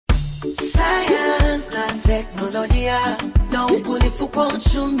Science na teknolojia na ubunifu kwa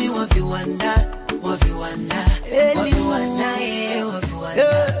uchumi wa viwanda, elimu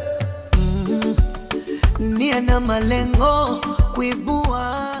nia na malengo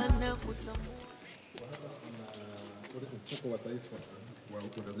kuibua na mfuko wa taifa wa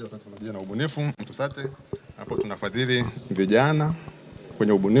uwekezaji wa teknolojia na ubunifu mtusate. Hapo tunafadhili vijana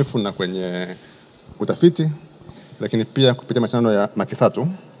kwenye ubunifu na kwenye utafiti, lakini pia kupitia mashindano ya makisatu.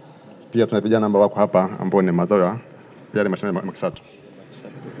 Pia tuna vijana ambao wako hapa ambao ni mazao ya yale mashindano ya makisatu.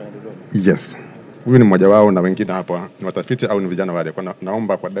 Yes. Huyu ni mmoja wao na wengine hapa ni watafiti au ni vijana wale. Kwa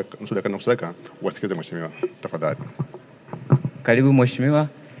naomba kwa nusu dakika wasikize mheshimiwa tafadhali. Karibu mheshimiwa.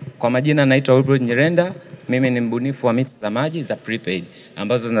 Kwa majina naitwa Ulbert Nyirenda. Mimi ni mbunifu wa mita za maji za prepaid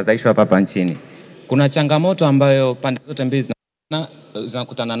ambazo zinazalishwa hapa nchini. Kuna changamoto ambayo pande zote mbili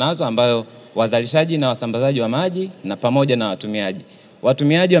zinakutana nazo, ambayo wazalishaji na wasambazaji wa maji na pamoja na watumiaji.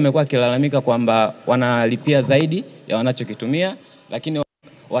 Watumiaji wamekuwa kilalamika kwamba wanalipia zaidi ya wanachokitumia, lakini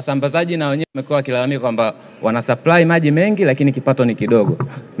wasambazaji na wenyewe wamekuwa wakilalamika kwamba wana supply maji mengi lakini kipato ni kidogo.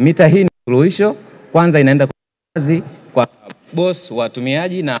 Mita hii ni suluhisho. Kwanza inaenda kazi kwa boss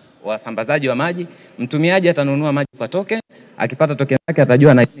watumiaji na wasambazaji wa maji. Mtumiaji atanunua maji kwa token, akipata token yake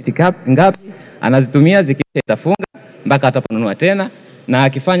atajua na unit ngapi anazitumia, zikisha itafunga mpaka ataponunua tena. Na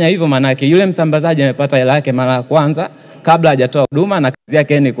akifanya hivyo maana yake yule msambazaji amepata hela yake mara ya kwanza kabla hajatoa huduma, na kazi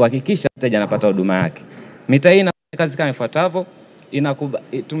yake ni kuhakikisha mteja anapata huduma yake. Mita hii inafanya kazi kama ifuatavyo.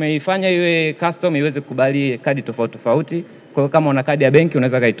 Tumeifanya iwe custom, iweze kukubali kadi tofauti tofauti. Kwa hiyo kama una kadi ya benki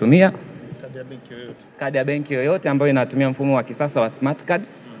unaweza kaitumia kadi ya benki yoyote ambayo inatumia mfumo wa kisasa wa smart card.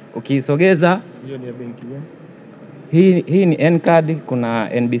 Ukiisogeza, hiyo ni ya benki gani? Hii ni N-card, kuna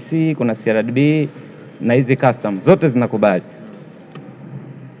NBC, kuna CRDB na hizi custom zote zinakubali.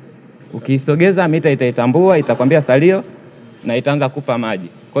 Ukiisogeza mita itaitambua, itakwambia salio na itaanza kupa maji.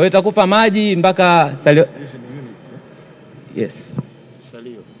 Kwa hiyo itakupa maji mpaka salio. Yes.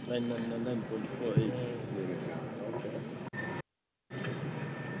 Salio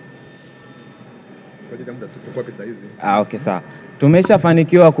 999.48. Okay, sawa.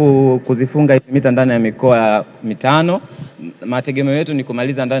 Tumeshafanikiwa kuzifunga hizi mita ndani ya mikoa 5. Mategemeo yetu ni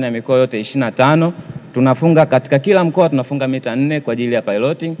kumaliza ndani ya mikoa yote 25. Tunafunga katika kila mkoa, tunafunga mita 4 kwa ajili ya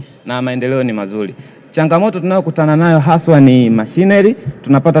piloting na maendeleo ni mazuri. Changamoto tunayokutana nayo haswa ni machinery.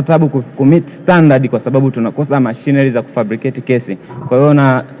 Tunapata tabu kumit standard kwa sababu tunakosa machinery za kufabricate kesi. Kwa hiyo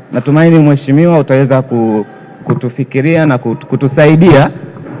natumaini mheshimiwa utaweza kutufikiria na kutusaidia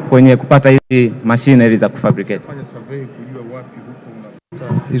kwenye kupata hizi machinery za kufabricate. Fanya survey kujua wapi huko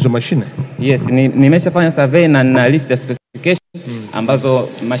unapata hizo mashine? Yes, nimeshafanya survey na nina list ya specification ambazo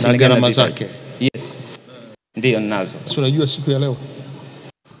mashine gharama zake. Yes. Ndio ninazo. Sio, unajua siku ya leo.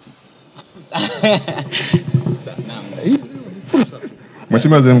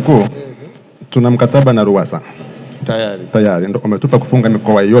 Mheshimiwa Waziri Mkuu, tuna mkataba na Ruwasa. Tayari ndio umetupa kufunga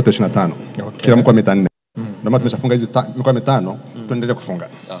mikoa yote 25. Okay. Kila mkoa mita 4. Ndio maana tumeshafunga hizi mikoa 5, tuendelee kufunga.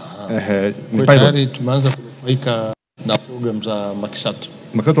 Ni tayari tumeanza kunufaika na program za makisatu.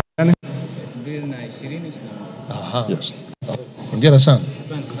 Makisatu gani? 2020. Yes. Hongera sana.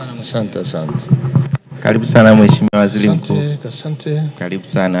 Asante. Karibu sana Mheshimiwa Waziri Mkuu. Asante. Karibu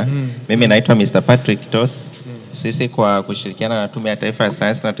sana. Mimi naitwa Mr. Patrick Tos. Sisi kwa kushirikiana na Tume ya Taifa ya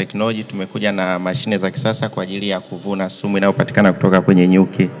Sayansi na Teknolojia tumekuja na mashine za kisasa kwa ajili ya kuvuna sumu inayopatikana kutoka kwenye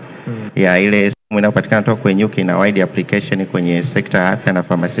nyuki. Ya ile sumu inayopatikana kutoka kwenye nyuki ina wide application kwenye sekta ya afya na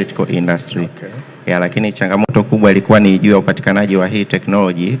pharmaceutical industry. Okay. Lakini changamoto kubwa ilikuwa ni juu ya upatikanaji wa hii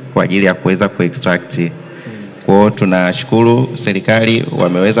technology kwa ajili ya kuweza kuextract. Kwa hiyo tunashukuru serikali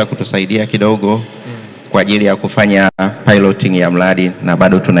wameweza kutusaidia kidogo kwa ajili ya kufanya piloting ya mradi na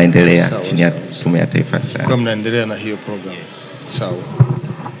bado tunaendelea chini ya Tume ya Taifa ya Sayansi. Kwa mnaendelea na hiyo program. Sawa.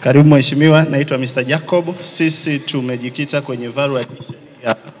 Karibu mheshimiwa, naitwa Mr. Jacob. Sisi tumejikita kwenye value addition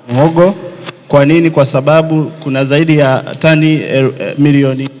ya muhogo. Kwa nini? Kwa sababu kuna zaidi ya tani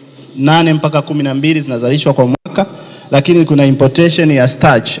milioni 8 mpaka 12 zinazalishwa kwa mwaka, lakini kuna importation ya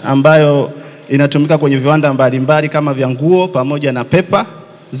starch ambayo inatumika kwenye viwanda mbalimbali kama vya nguo pamoja na pepa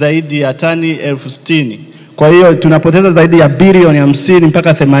zaidi ya tani 60,000. Kwa hiyo tunapoteza zaidi ya bilioni 50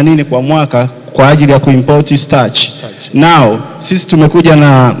 mpaka 80 kwa mwaka kwa ajili ya kuimport starch. Now sisi tumekuja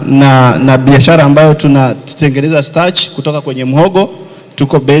na biashara ambayo tunatengeneza starch kutoka kwenye mhogo.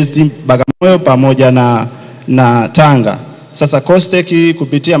 Tuko based Bagamoyo pamoja na Tanga. Sasa Costech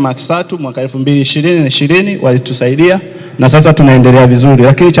kupitia Max3 mwaka 2020 walitusaidia na sasa tunaendelea vizuri,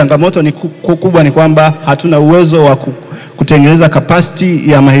 lakini changamoto ni kubwa ni kwamba hatuna uwezo wa kutengeneza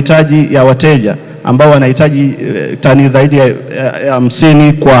capacity ya mahitaji ya wateja ambao wanahitaji tani zaidi ya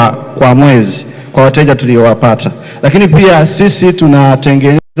 50 kwa mwezi kwa wateja tuliowapata. Lakini pia sisi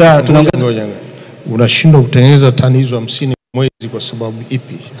tunatengeneza Ngoja. Unashindwa kutengeneza tani hizo 50 mwezi kwa sababu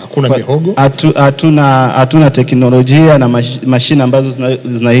ipi? Hakuna mihogo? Hatuna teknolojia na mashine ambazo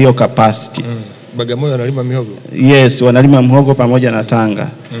zina hiyo capacity. Bagamoyo wanalima mihogo? Yes, wanalima mhogo pamoja na tanga.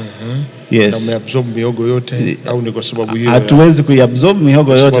 Yes. Na umeabsorb mihogo yote au ni kwa sababu hiyo? Hatuwezi kuiabsorb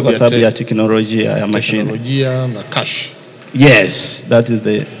mihogo yote kwa sababu ya teknolojia ya mashine. Teknolojia na cash. Yes, that is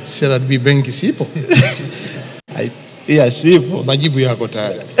the CRDB benki sipo? Yes, sipo. Majibu yako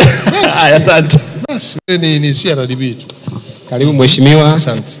tayari. Asante. Basi wewe ni CRDB tu. Karibu mheshimiwa.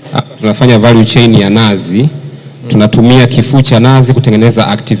 Asante. Tunafanya value chain ya nazi. Tunatumia kifuu cha nazi kutengeneza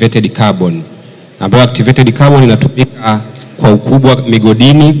activated carbon. Ambayo activated carbon inatumika kwa ukubwa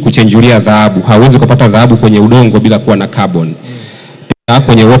migodini kuchenjulia dhahabu. Hauwezi kupata dhahabu kwenye udongo bila kuwa na carbon. Pia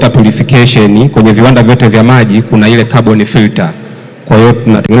kwenye water purification, kwenye viwanda vyote vya maji kuna ile carbon filter. Kwa hiyo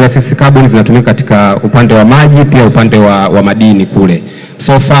tunatengeneza sisi carbon zinatumika katika upande wa maji, pia upande wa madini kule.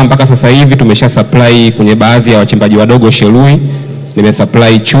 So far mpaka sasa hivi tumesha supply kwenye baadhi ya wachimbaji wadogo Shelui,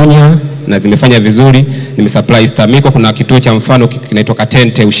 nimesupply Chunya na zimefanya vizuri, nimesupply Stamiko, kuna kituo cha mfano kinaitwa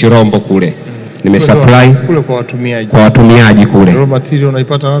Katente Ushirombo kule. Nimesupply kule kwa watumiaji. Kwa watumiaji kule. Raw material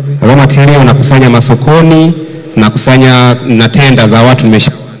unaipata wapi? Raw material unakusanya masokoni, nakusanya na tenda za watu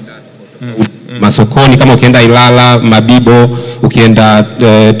nimesha masokoni, kama ukienda Ilala, Mabibo, ukienda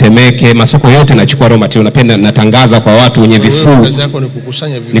Temeke, masoko yote nachukua raw material, napenda natangaza kwa watu wenye vifuu. Kazi yako ni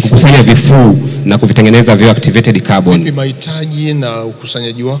kukusanya vifuu. Ni kukusanya vifuu na kuvitengeneza vio activated carbon. Vipi mahitaji na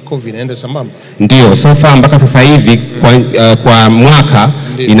ukusanyaji wako vinaenda sambamba? Ndio, so far mpaka sasa hivi kwa mwaka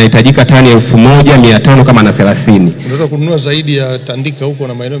inahitajika tani 1500 kama na 30. Unaweza kununua zaidi ya tandika huko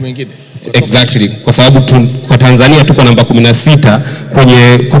na maeneo mengine? Exactly, kwa sababu kwa Tanzania tuko namba 16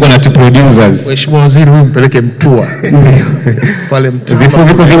 kwenye coconut producers. Mheshimiwa Waziri, huyu mpeleke Mtua. Pale Mtua. Vifuu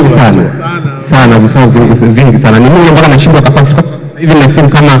viko vingi sana vifuu vingi sana. Ni mimi mpaka nashindwa capacity hivi na simu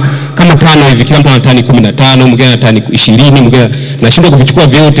kama tano hivi, kila mtu ana tani 15, mwingine ana tani 20, mwingine nashindwa kuvichukua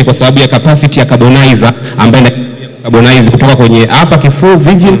vyote kwa sababu ya capacity ya carbonizer ambayo carbonize kutoka kwenye hapa kifuu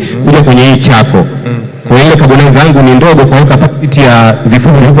virgin kuja kwenye hii chako. Kwa ile carbonizer yangu ni ndogo, kwa hiyo capacity ya vifuu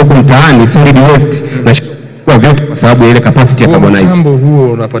vilivyokuwa mtaani solid waste na kwa vyote kwa sababu ya ile capacity ya carbonizer. Mtambo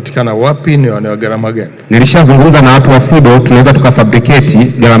huo unapatikana wapi, ni wa gharama gani? Nilishazungumza na watu wa SIDO, tunaweza tukafabricate,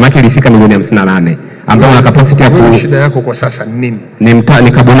 gharama yake ilifika milioni 58, ambayo una capacity ya shida yako kwa sasa ni nini?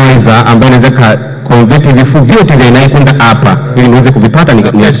 Ni carbonizer ambayo inaweza convert vifuu vyote vya aina kwenda hapa ili niweze kuvipata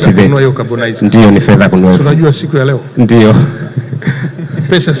ni activate. Ndio, ni fedha kununua. Unajua siku ya leo? Ndio.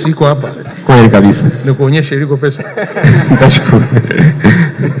 Pesa siko hapa. Kweli kabisa. Nikuonyeshe iliko pesa. Nitashukuru.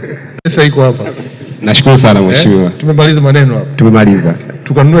 Pesa iko hapa. Nashukuru sana mheshimiwa. Tumemaliza maneno hapa. Tumemaliza.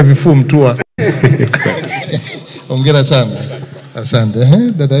 Tukanunua vifuu Mtua. Hongera sana. Asante.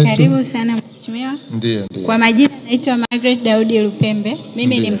 Dada yetu. Karibu sana mheshimiwa. Ndio. Kwa majina naitwa Margaret Daudi Lupembe.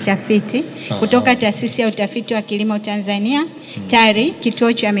 Mimi ni mtafiti kutoka Taasisi ya Utafiti wa Kilimo Tanzania, TARI,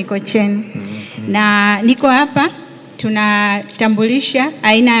 kituo cha Mikocheni. Na niko hapa tunatambulisha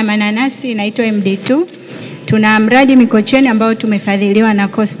aina ya mananasi inaitwa MD2. Tuna mradi Mikocheni ambao tumefadhiliwa na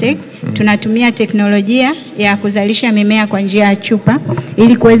Costech. Tunatumia teknolojia ya kuzalisha mimea kwa njia ya chupa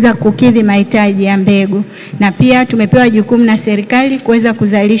ili kuweza kukidhi mahitaji ya mbegu, na pia tumepewa jukumu na serikali kuweza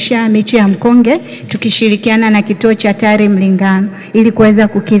kuzalisha miche ya mkonge tukishirikiana na kituo cha TARI Mlingano ili kuweza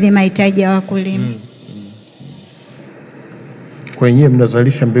kukidhi mahitaji ya wakulima. Kwenye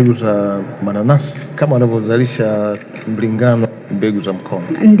mnazalisha mbegu za mananasi kama wanavyozalisha Mlingano mbegu za mkonge?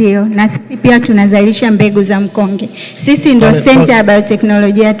 Ndio, na sisi pia tunazalisha mbegu za mkonge. Sisi ndio Center ya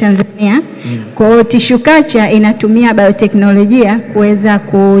Bioteknolojia Tanzania. Kwa hiyo tissue culture inatumia bioteknolojia kuweza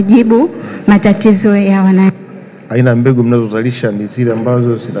kujibu matatizo ya wananchi. Aina ya mbegu mnazozalisha ni zile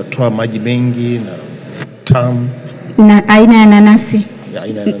ambazo zinatoa maji mengi na tamu? Na aina ya nanasi.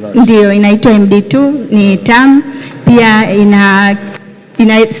 Aina ya nanasi. Ndio, inaitwa MD2, ni tamu, pia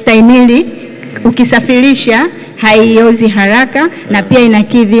inastahimili ukisafirisha haiozi haraka, na pia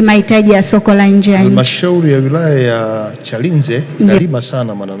inakidhi mahitaji ya soko la nje. Halmashauri ya wilaya ya Chalinze inalima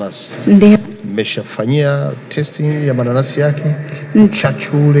sana mananasi. Ndio. Mmeshafanyia testing ya mananasi yake?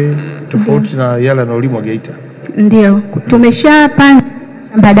 Chachu ule tofauti na yale yanayolimwa Geita? Ndio. Tumeshapanda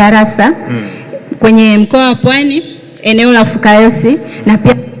shamba darasa kwenye mkoa wa Pwani, eneo la Fukayosi, na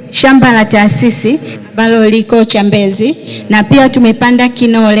pia shamba la taasisi ambalo liko Chambezi, na pia tumepanda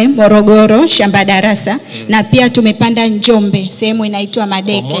Kinole, Morogoro, shamba darasa, na pia tumepanda Njombe, sehemu inaitwa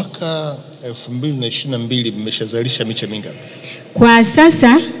Madeke. Kwa mwaka 2022 mmeshazalisha miche mingapi? Kwa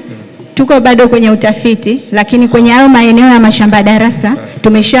sasa tuko bado kwenye utafiti, lakini kwenye hayo maeneo ya mashamba darasa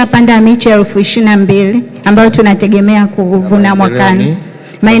tumeshapanda miche 22,000 ambayo tunategemea kuvuna mwakani.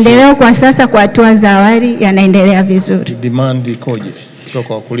 Maendeleo kwa sasa kwa hatua za awali yanaendelea vizuri. Demand ikoje? Sio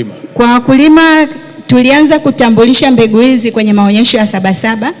kwa wakulima. Kwa wakulima tulianza kutambulisha mbegu hizi kwenye maonyesho ya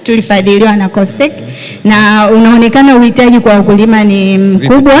Sabasaba, tulifadhiliwa na Costech, na unaonekana uhitaji kwa wakulima ni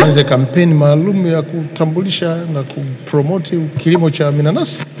mkubwa. Tuanze kampeni maalum ya kutambulisha na kupromote kilimo cha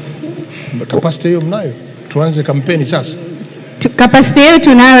minanasi. Capacity hiyo mnayo? Tuanze kampeni sasa. Capacity hiyo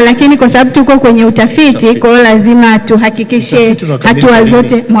tunayo, lakini kwa sababu tuko kwenye utafiti, kwa hiyo lazima tuhakikishe hatua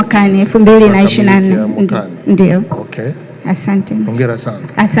zote mwakani 2024. Ndio. Okay. Asante. Hongera sana.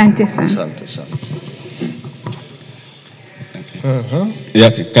 Asante sana. Asante sana.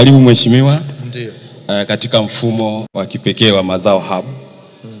 Karibu mheshimiwa. Ndio. Katika mfumo wa kipekee wa mazao hub.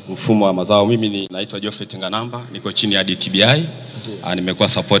 Mfumo wa mazao, mimi naitwa Geoffrey Tinganamba, niko chini ya DTBI. Nimekuwa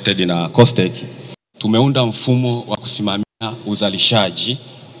supported na Costech. Tumeunda mfumo wa kusimamia uzalishaji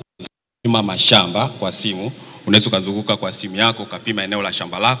wa mashamba kwa simu. Unaweza kuzunguka kwa simu yako ukapima eneo la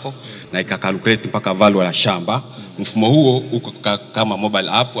shamba lako na ikakalculate mpaka value la shamba. Mfumo huo uko kama mobile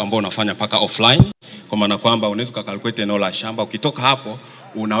app ambao unafanya paka offline, kwa maana kwamba unaweza kukalculate eneo la shamba. Ukitoka hapo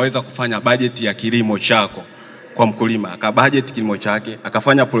unaweza kufanya budget ya kilimo chako kwa mkulima, akabudget kilimo chake,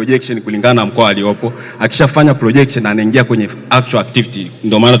 akafanya projection kulingana na mkoa aliopo. Akishafanya projection anaingia kwenye actual activity,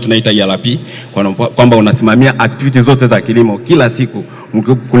 ndio maana tunaita ERP, kwamba unasimamia activity zote za kilimo kila siku.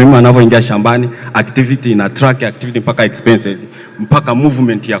 Mkulima anapoingia shambani, activity ina track activity mpaka expenses, mpaka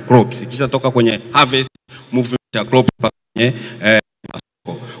movement ya crops. Kisha toka kwenye harvest, movement ya crops mpaka kwenye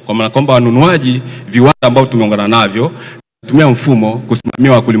masoko. Kwa maana kwamba wanunuaji, viwanda ambao tumeungana navyo, tumia mfumo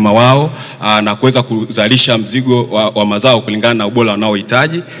kusimamia wakulima wao na kuweza kuzalisha mzigo wa mazao kulingana na ubora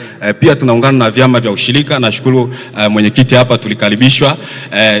wanaohitaji. Pia tunaungana na vyama vya ushirika. Nashukuru mwenyekiti hapa tulikaribishwa.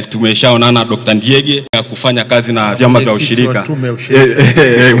 Tumeshaonana Dr. Ndiege kufanya kazi na vyama vya ushirika.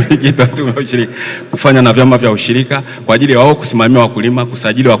 Mwenyekiti wa tume ya ushirika kufanya na vyama vya ushirika kwa ajili ya wao kusimamia wakulima,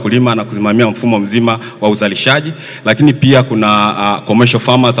 kusajili wakulima na kusimamia mfumo mzima wa uzalishaji. Lakini pia kuna commercial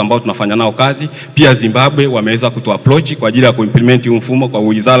farmers ambao tunafanya nao kazi. Pia Zimbabwe wameweza kutu approach kwa ajili ya kuimplement mfumo kwa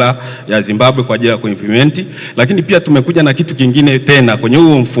wizara ya Zimbabwe kwa ajili ya kuimplement. Lakini pia tumekuja na kitu kingine tena kwenye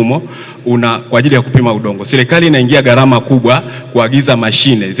huo mfumo kwa ajili ya kupima udongo. Serikali inaingia gharama kubwa kuagiza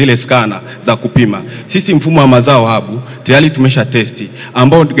mashine zile skana za kupima. Sisi mfumo wa mazao habu tayari tumesha testi,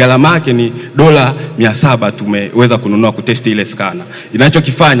 ambao gharama yake ni $700 tumeweza kununua kutesti ile skana.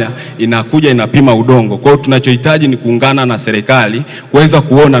 Inachokifanya inakuja inapima udongo. Kwa hiyo tunachohitaji ni kuungana na serikali kuweza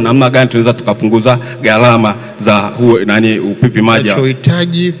kuona namna gani tunaweza tukapunguza gharama za upimaji.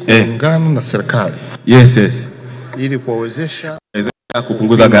 Tunachohitaji kuungana na serikali. Yes. Ili kuwawezesha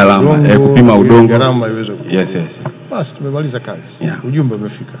kupunguza gharama, kupima udongo. Gharama iweze kupungua. Yes. Basi tumemaliza kazi. Ujumbe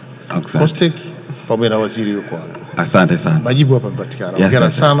umefika. Costech pamoja na waziri yuko hapa. Asante sana. Majibu hapa yapatikana.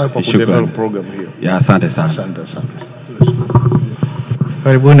 Hongera sana kwa kudevelop program hiyo. Asante sana. Asante.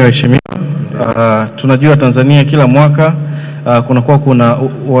 Karibuni waheshimiwa. Tunajua Tanzania kila mwaka kuna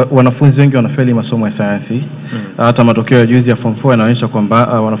wanafunzi wengi wanafeli masomo ya sayansi. Hata matokeo ya juzi ya form 4 yanaonyesha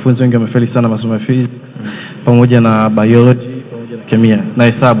kwamba wanafunzi wengi wamefeli sana masomo ya physics pamoja na biology pamoja na kemia na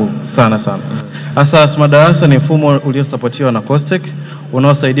hesabu sana. Sasa smart darasa ni mfumo uliosapotiwa na Costech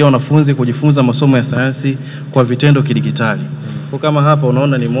unaosaidia wanafunzi kujifunza masomo ya sayansi kwa vitendo kidigitali. Kwa kama hapa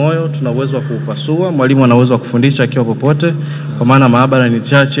unaona ni moyo, tuna uwezo wa kupasua, mwalimu ana uwezo wa kufundisha akiwa popote, kwa maana maabara ni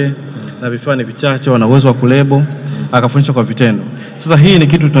chache na vifaa ni vichache, wana uwezo wa kulebo akafundisha kwa vitendo. Sasa hii ni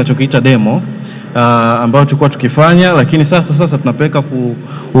kitu tunachokiita demo ambao tulikuwa tukifanya, lakini sasa tunapeleka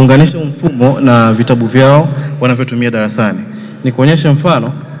kuunganisha mfumo na vitabu vyao wanavyotumia darasani. Ni kuonyesha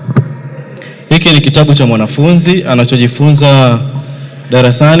mfano. Hiki ni kitabu cha mwanafunzi anachojifunza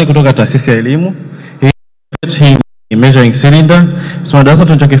darasani kutoka taasisi ya elimu. Hii ni measuring cylinder. Smart darasa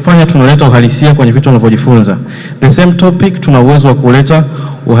tunachokifanya, tunaleta uhalisia kwenye vitu wanavyojifunza. The same topic tuna uwezo wa kuleta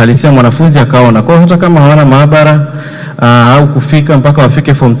uhalisia mwanafunzi akaona. Kwa hata kama hawana maabara au kufika mpaka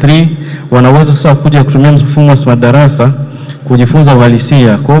wafike form 3, wanaweza sasa kuja kutumia mfumo wa smart darasa kujifunza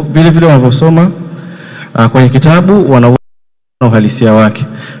uhalisia. Kwa vile wanavyosoma kwenye kitabu wana uhalisia wake.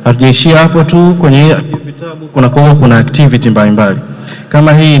 Hatujaishia hapo tu, kwenye vitabu kuna activity mbalimbali.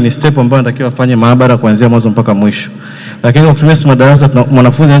 Kama hii ni step ambayo anatakiwa afanye maabara kuanzia mwanzo mpaka mwisho. Lakini kwa kutumia smart darasa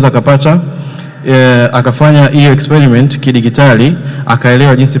mwanafunzi anaweza akapata akafanya hiyo experiment kidigitali,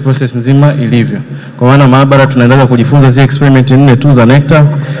 akaelewa jinsi process nzima ilivyo. Kwa maana maabara tunaendelea kujifunza zile experiment 4 tu za NECTA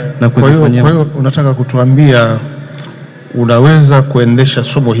na kuzifanyia. Kwa hiyo unataka kutuambia unaweza kuendesha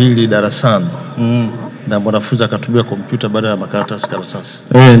somo hili darasani na mwanafunzi akatumia kompyuta badala ya makaratasi.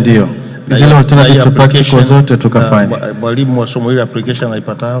 Ndio. zile alternative practical zote tukafanya. Mwalimu wa somo ile application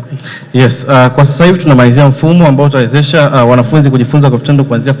anaipata wapi? Yes, kwa sasa hivi tunamalizia mfumo ambao utawezesha wanafunzi kujifunza kwa vitendo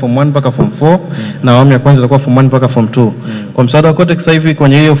kuanzia form 1 mpaka form 4 na awamu ya kwanza itakuwa form 1 mpaka form 2. Kwa msaada wa Costech sasa hivi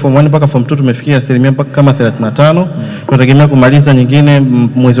kwenye hiyo form 1 mpaka form 2 tumefikia asilimia mpaka kama 35. Tunategemea kumaliza nyingine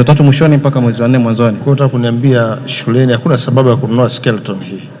mwezi wa 3 mwishoni mpaka mwezi wa 4 mwanzoni. Kwa hiyo kuniambia shuleni hakuna sababu ya kununua skeleton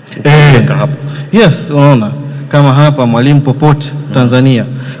hii. Hapo. Yes, unaona kama hapa mwalimu popote Tanzania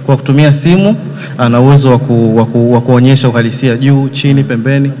kwa kutumia simu ana uwezo wa kuonyesha uhalisia juu, chini,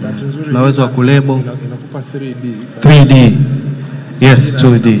 pembeni, na uwezo wa kulebo. Inakupa 3D. Yes,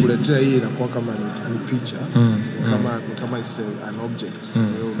 2D. Kuletea hii inakuwa kama ni picha. Kama is an object.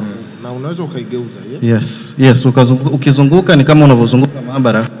 Na unaweza ukaigeuza hiyo. Yes, ukizunguka ni kama unavyozunguka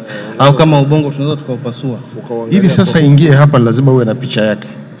maabara au kama ubongo tunaweza tukaupasua. Ili sasa ingie hapa lazima uwe na picha yake.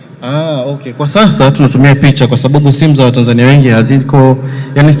 Okay. Kwa sasa tunatumia picha kwa sababu simu za Watanzania wengi haziko,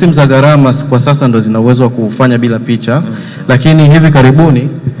 yani simu za gharama kwa sasa ndo zina uwezo wa kufanya bila picha. Lakini hivi karibuni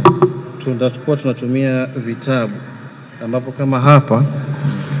tutakuwa tunatumia vitabu ambapo kama hapa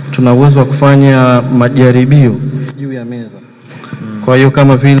tuna uwezo wa kufanya majaribio juu ya meza. Kwa hiyo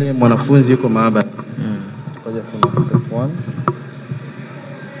kama vile mwanafunzi yuko maabara. Kwa hiyo kuna step 1.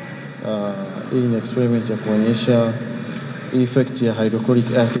 Hii ni experiment ya kuonyesha effect ya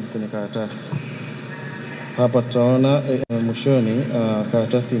hydrochloric acid kwenye karatasi. Hapa tutaona mwishoni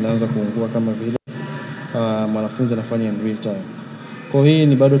karatasi inaanza kuungua kama vile mwanafunzi anafanya in real time. Kwa hii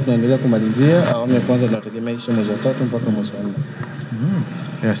ni bado tunaendelea kumalizia awamu ya kwanza, tunategemea ishe mwezi wa 3 mpaka mwezi wa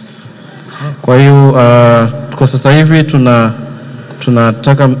 4. Yes. Kwa hiyo kwa sasa hivi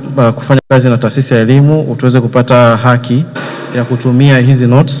tunataka kufanya kazi na taasisi ya elimu tuweze kupata haki ya kutumia hizi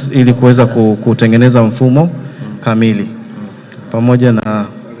notes ili kuweza kutengeneza mfumo kamili pamoja na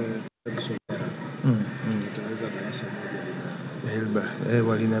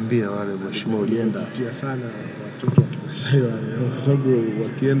waliniambia wale mheshimiwa ulienda tia sana watoto wa kwa sababu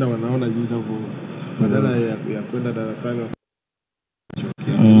wakienda wanaona jinsi badala ya kwenda darasani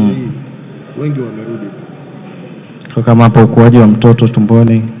wengi wamerudi. Kwa kama hapo ukuaji wa mtoto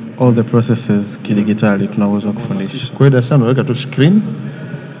tumboni, all the processes kidigitali tunaweza kufundisha. Kwa hiyo darasani unaweka tu screen.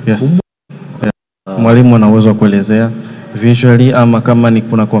 Yes. Mwalimu ana uwezo wa kuelezea visually, ama kama ni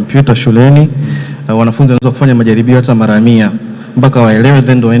kuna kompyuta shuleni wanafunzi wanaweza kufanya majaribio hata mara 100 mpaka waelewe,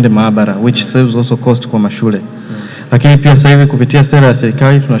 then waende maabara, which saves also cost kwa mashule. Lakini pia sasa hivi kupitia sera ya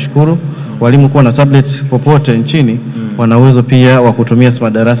serikali tunashukuru walimu kuwa na tablet popote nchini, wana uwezo pia wa kutumia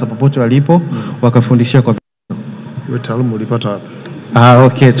smart darasa popote walipo wakafundishia kwa wewe. Taaluma ulipata wapi?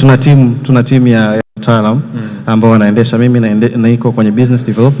 Okay, tuna timu ya wataalamu ambao wanaendesha. Mimi naiko kwenye business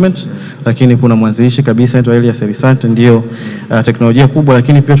development, lakini kuna mwanzilishi kabisa anaitwa Elias Elisante, ndio teknolojia kubwa,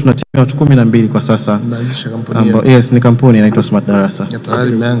 lakini pia tuna timu ya watu 12 kwa sasa. Mnaanzisha kampuni? Yes, ni kampuni inaitwa Smart Darasa.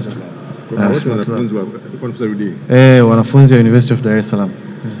 Tayari imeanza. Wanafunzi wa University of Dar es Salaam.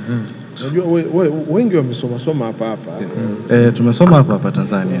 Unajua wengi wamesoma hapa. Tumesoma hapa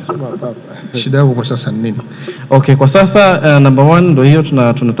Tanzania. Shida yako kwa sasa ni nini? Okay, kwa sasa number 1 ndio hiyo,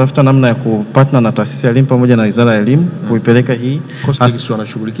 tunatafuta namna ya kupartner na taasisi ya elimu pamoja na Wizara ya Elimu kuipeleka hii. Costech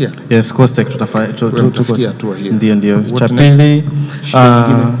wanashughulikia? Yes, Costech tuko ndio. Cha pili,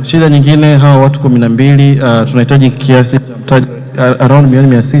 shida nyingine hawa watu 12 tunahitaji kiasi around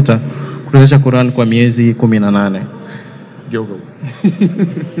 600 kuwezesha Quran kwa miezi 18. Jogo.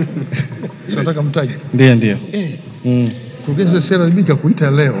 Nataka mtaji. Ndio. Kuongeza sera libika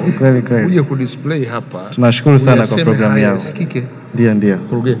kuita leo. Kweli. Uje kudisplay hapa. Tunashukuru sana kwa programu yao. Ndio.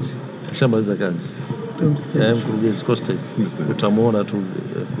 Mkurugenzi, shamaliza kazi. Mkurugenzi Costech, utamuona tu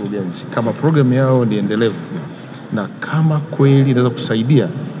mkurugenzi. Kama programu yao ni endelevu na kama kweli inaweza kusaidia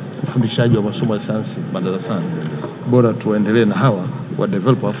ufundishaji wa masomo ya sayansi madarasani, bora tuendelee na hawa wa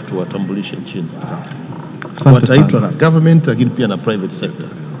develop afu tuwatambulishe nchini. Wataitwa na government lakini pia na private sector.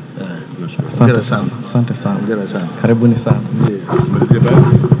 Asante sana. Hongera sana. Karibuni sana.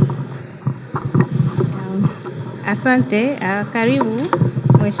 Asante. Karibu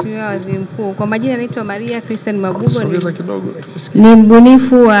Mheshimiwa Waziri Mkuu. Kwa majina naitwa Maria Christian Mabugo, ni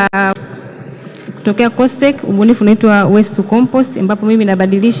mbunifu wa kutokea Costech. Ubunifu unaitwa waste to compost, ambapo mimi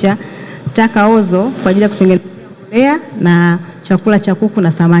nabadilisha taka ozo kwa ajili ya kutengeneza mbolea na chakula cha kuku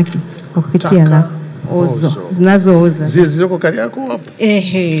na samaki kwa kupitia la ozo zinazooza. Zile zilizoko kali yako hapo?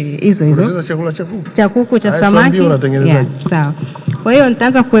 Hizo. Unaweza chakula cha kuku cha samaki. Sawa. Kwa hiyo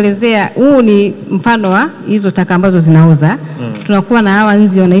nitaanza kuelezea, huu ni mfano wa hizo taka ambazo zinaoza. Tunakuwa na hawa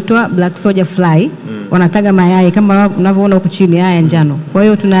nzi wanaitwa black soldier fly, wanataga mayai kama unavyoona huku chini, haya njano. Kwa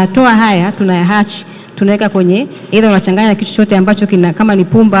hiyo tunatoa haya, tunayahatch, tunaweka kwenye ile, unachanganya na kitu chote ambacho kina kama ni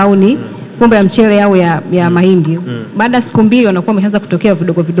pumba au ni pumba ya mchele au ya mahindi. Baada ya siku 2 wanakuwa wameshaanza kutokea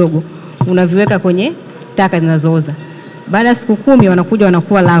vidogo. unaviweka kwenye taka zinazooza. Baada ya siku 10 wanakuja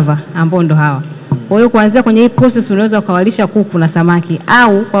wanakuwa lava ambao ndo hawa. Kwa hiyo kuanzia kwenye hii process unaweza ukawalisha kuku na samaki,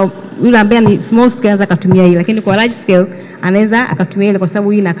 au kwa yule ambaye ni small scale anaweza akatumia hii, lakini kwa large scale anaweza akatumia ile kwa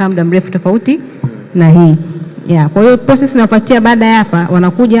sababu hii inakaa muda mrefu tofauti na hii. Kwa hiyo process inafuatia baada ya hapa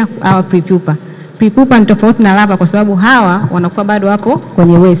wanakuja hawa pre-pupa. Pre-pupa ni tofauti na lava kwa sababu hawa wanakuwa bado hapo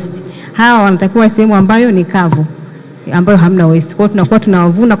kwenye waste. Hawa wanatakiwa sehemu ambayo ni kavu, ambayo hamna waste. Kwa hiyo tunakuwa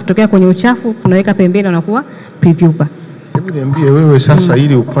tunawavuna kutokea kwenye uchafu, tunaweka pembeni, wanakuwa pre-pupa. Hebu niambie wewe sasa,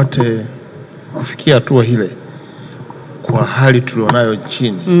 ili upate kufikia hatua ile kwa hali tulionayo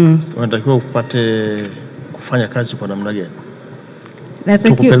nchini, unatakiwa upate kufanya kazi kwa namna gani?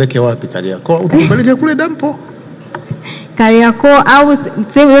 Tukupeleke wapi? Kariakoo au tukupeleke kule dampo? Kariakoo au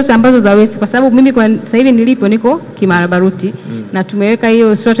sehemu zote ambazo za waste, kwa sababu mimi kwa sasa hivi nilipo niko Kimarabaruti na tumeweka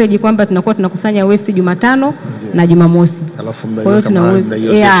hiyo strategy kwamba tunakuwa tunakusanya waste Jumatano na Jumamosi. Alafu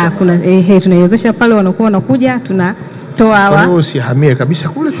mnaiwezesha tunaiwezesha pale, wanakuwa wanakuja tunatoa hawa. Kwa hiyo usihamie kabisa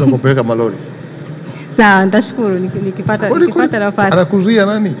kule tunakopeleka malori. Sawa, nitashukuru nikipata nafasi. Anakuzuia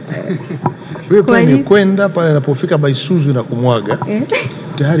nani? Wewe kwa nini kwenda pale anapofika Baisuzu na kumwaga?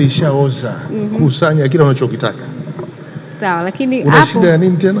 Tayari ishaoza. Kusanya kile unachokitaka. Sawa, lakini una shida ya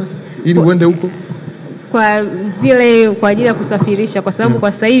nini tena ili uende huko? Kwa zile kwa ajili ya kusafirisha, kwa sababu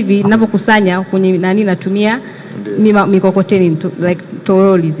kwa sasa hivi ninapokusanya kwenye natumia mikokoteni like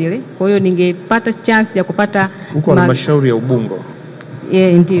toroli zile. Kwa hiyo ningepata chance ya kupata huko na halmashauri ya Ubungo.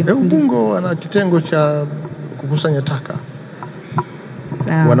 Ndio. Ubungo wana kitengo cha kukusanya taka.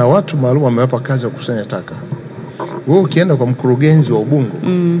 Sawa. Wana watu maalum wamewapa kazi ya kukusanya taka. Wewe ukienda kwa mkurugenzi wa Ubungo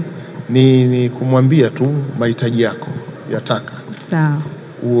ni kumwambia tu mahitaji yako ya taka. Sawa.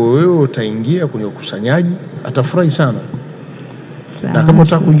 Wewe utaingia kwenye ukusanyaji, atafurahi sana. Sawa. Na kama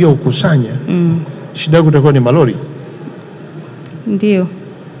unataka kuingia ukusanya, shida yako itakuwa ni malori. Ndio.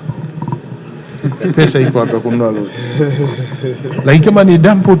 Pesa iko hapa kununua lori. Lakini kama ni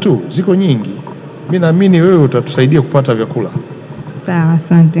dampo tu, ziko nyingi. Mimi naamini wewe utatusaidia kupata vyakula. Sawa,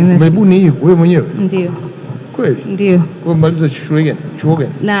 asante. Umebuni hii wewe mwenyewe? Ndio. Kweli? Ndio. Wewe maliza chuo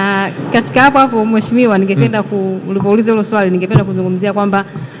gani? Na katika hapo mheshimiwa, ningependa ulipouliza hilo swali, ningependa kuzungumzia kwamba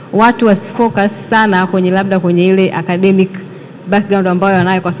watu wasifocus sana kwenye labda kwenye ile academic background ambayo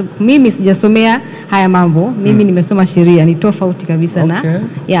anayo, kwa sababu mimi sijasomea haya mambo. Mimi nimesoma sheria, ni tofauti kabisa na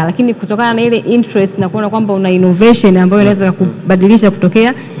lakini kutokana na ile interest na kuona kwamba una innovation ambayo inaweza kubadilisha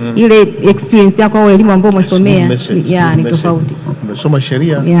kutokea ile experience yako au elimu ambayo umesomea, ni tofauti. Umesoma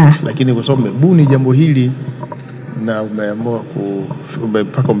sheria lakini kwa sababu umebuni jambo hili na umeamua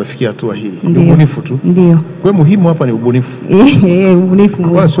mpaka umefikia hatua hii. Ni ubunifu tu. Ndio. Kwa muhimu hapa ni ubunifu.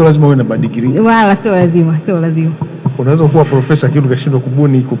 Ubunifu. Wala sio lazima uwe na degree. Wala sio lazima. Unaweza kuwa profesa kitu kashindwa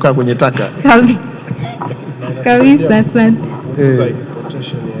kubuni kukaa kwenye taka. Kabisa, asante.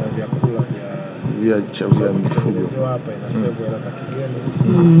 Importation ya vyakula vya mifugo hapa inasema hela za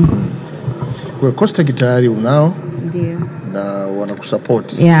kigeni. Kwa Costech tayari unao? Ndio. Na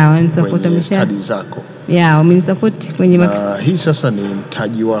wanakusupport. Wanisupport study zako. Wamenisupport kwenye hii sasa ni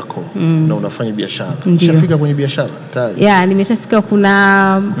mtaji wako na unafanya biashara. Umeshafika kwenye biashara tayari? Nimeshafika.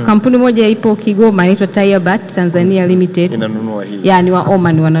 Kuna kampuni moja ipo Kigoma inaitwa Tirebat Tanzania Limited. Inanunua hii. Ni wa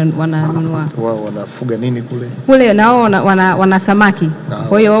Oman wananunua. Wao wanafuga nini kule? Kule nao wana samaki.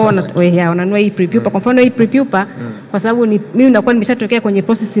 Kwa hiyo wao wananunua hii pre-pupa. Kwa mfano hii pre-pupa kwa sababu mimi nakuwa nimeshatokea kwenye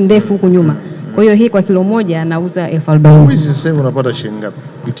process ndefu huko nyuma. Kwa hiyo hii kwa kilo moja nauza 40,000. Hizi sasa unapata shilingi ngapi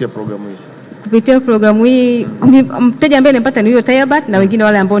kupitia programu hii? Kupitia programu hii mteja ambaye anapata ni hiyo Tirebat na wengine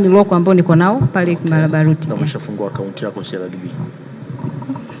wale ambao ni local ambao niko nao pale Kimarabaruti. Na umeshafungua account yako CRDB?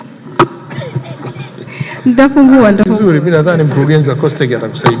 Nitafungua. Vizuri, mimi nadhani mkurugenzi wa Costech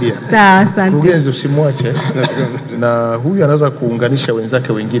atakusaidia. Sawa, asante. Mkurugenzi usimwache. Na huyu anaweza kuunganisha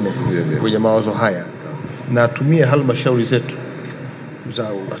wenzake wengine kwenye mawazo haya. Na tumie halmashauri zetu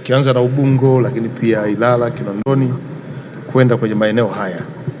zao, akianza na Ubungo lakini pia Ilala, Kinondoni kwenda kwenye maeneo haya.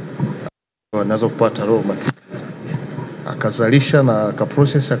 Anaweza kupata raw material akazalisha na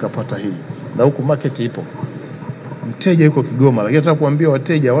akaprocess akapata hii. Na huku market ipo. Mteja yuko Kigoma lakini nataka kuambia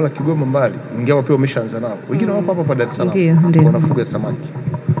wateja wala Kigoma mbali, ingawa pia umeshaanza nao. Wengine wapo hapa Dar es Salaam wanafuga samaki.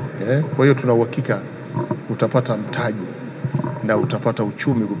 Kwa hiyo tuna uhakika utapata mtaji na utapata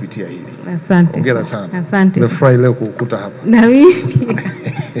uchumi kupitia hili. Asante. Hongera sana. Asante. Nimefurahi leo kukukuta hapa. Na mimi.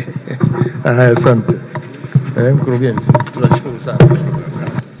 Asante. Mkurugenzi, tunashukuru sana.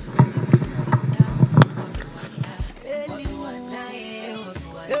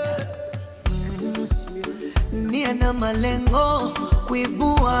 Nia na malengo,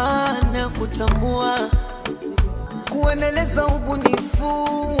 kuibua na kutambua, kuendeleza ubunifu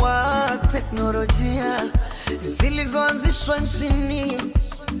wa teknolojia zilizoanzishwa nchini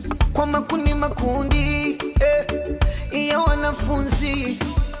kwa makundi ya wanafunzi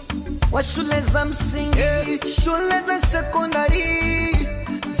wa shule za msingi, shule za sekondari,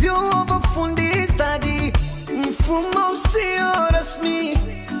 vyuo vya ufundi stadi, mfumo usio rasmi,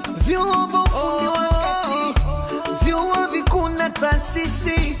 vyuo vya ufundi wa kati, vyuo vikuu na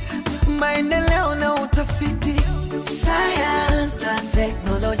taasisi, maendeleo na utafiti, science na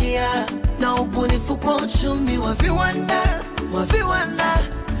teknolojia, na ubunifu kwa uchumi wa viwanda,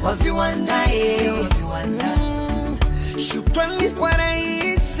 Shukrani kwa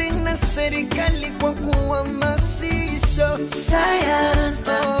rais na serikali kwa kuhamasisha science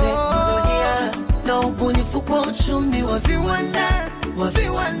na teknolojia, na ubunifu kwa uchumi wa viwanda,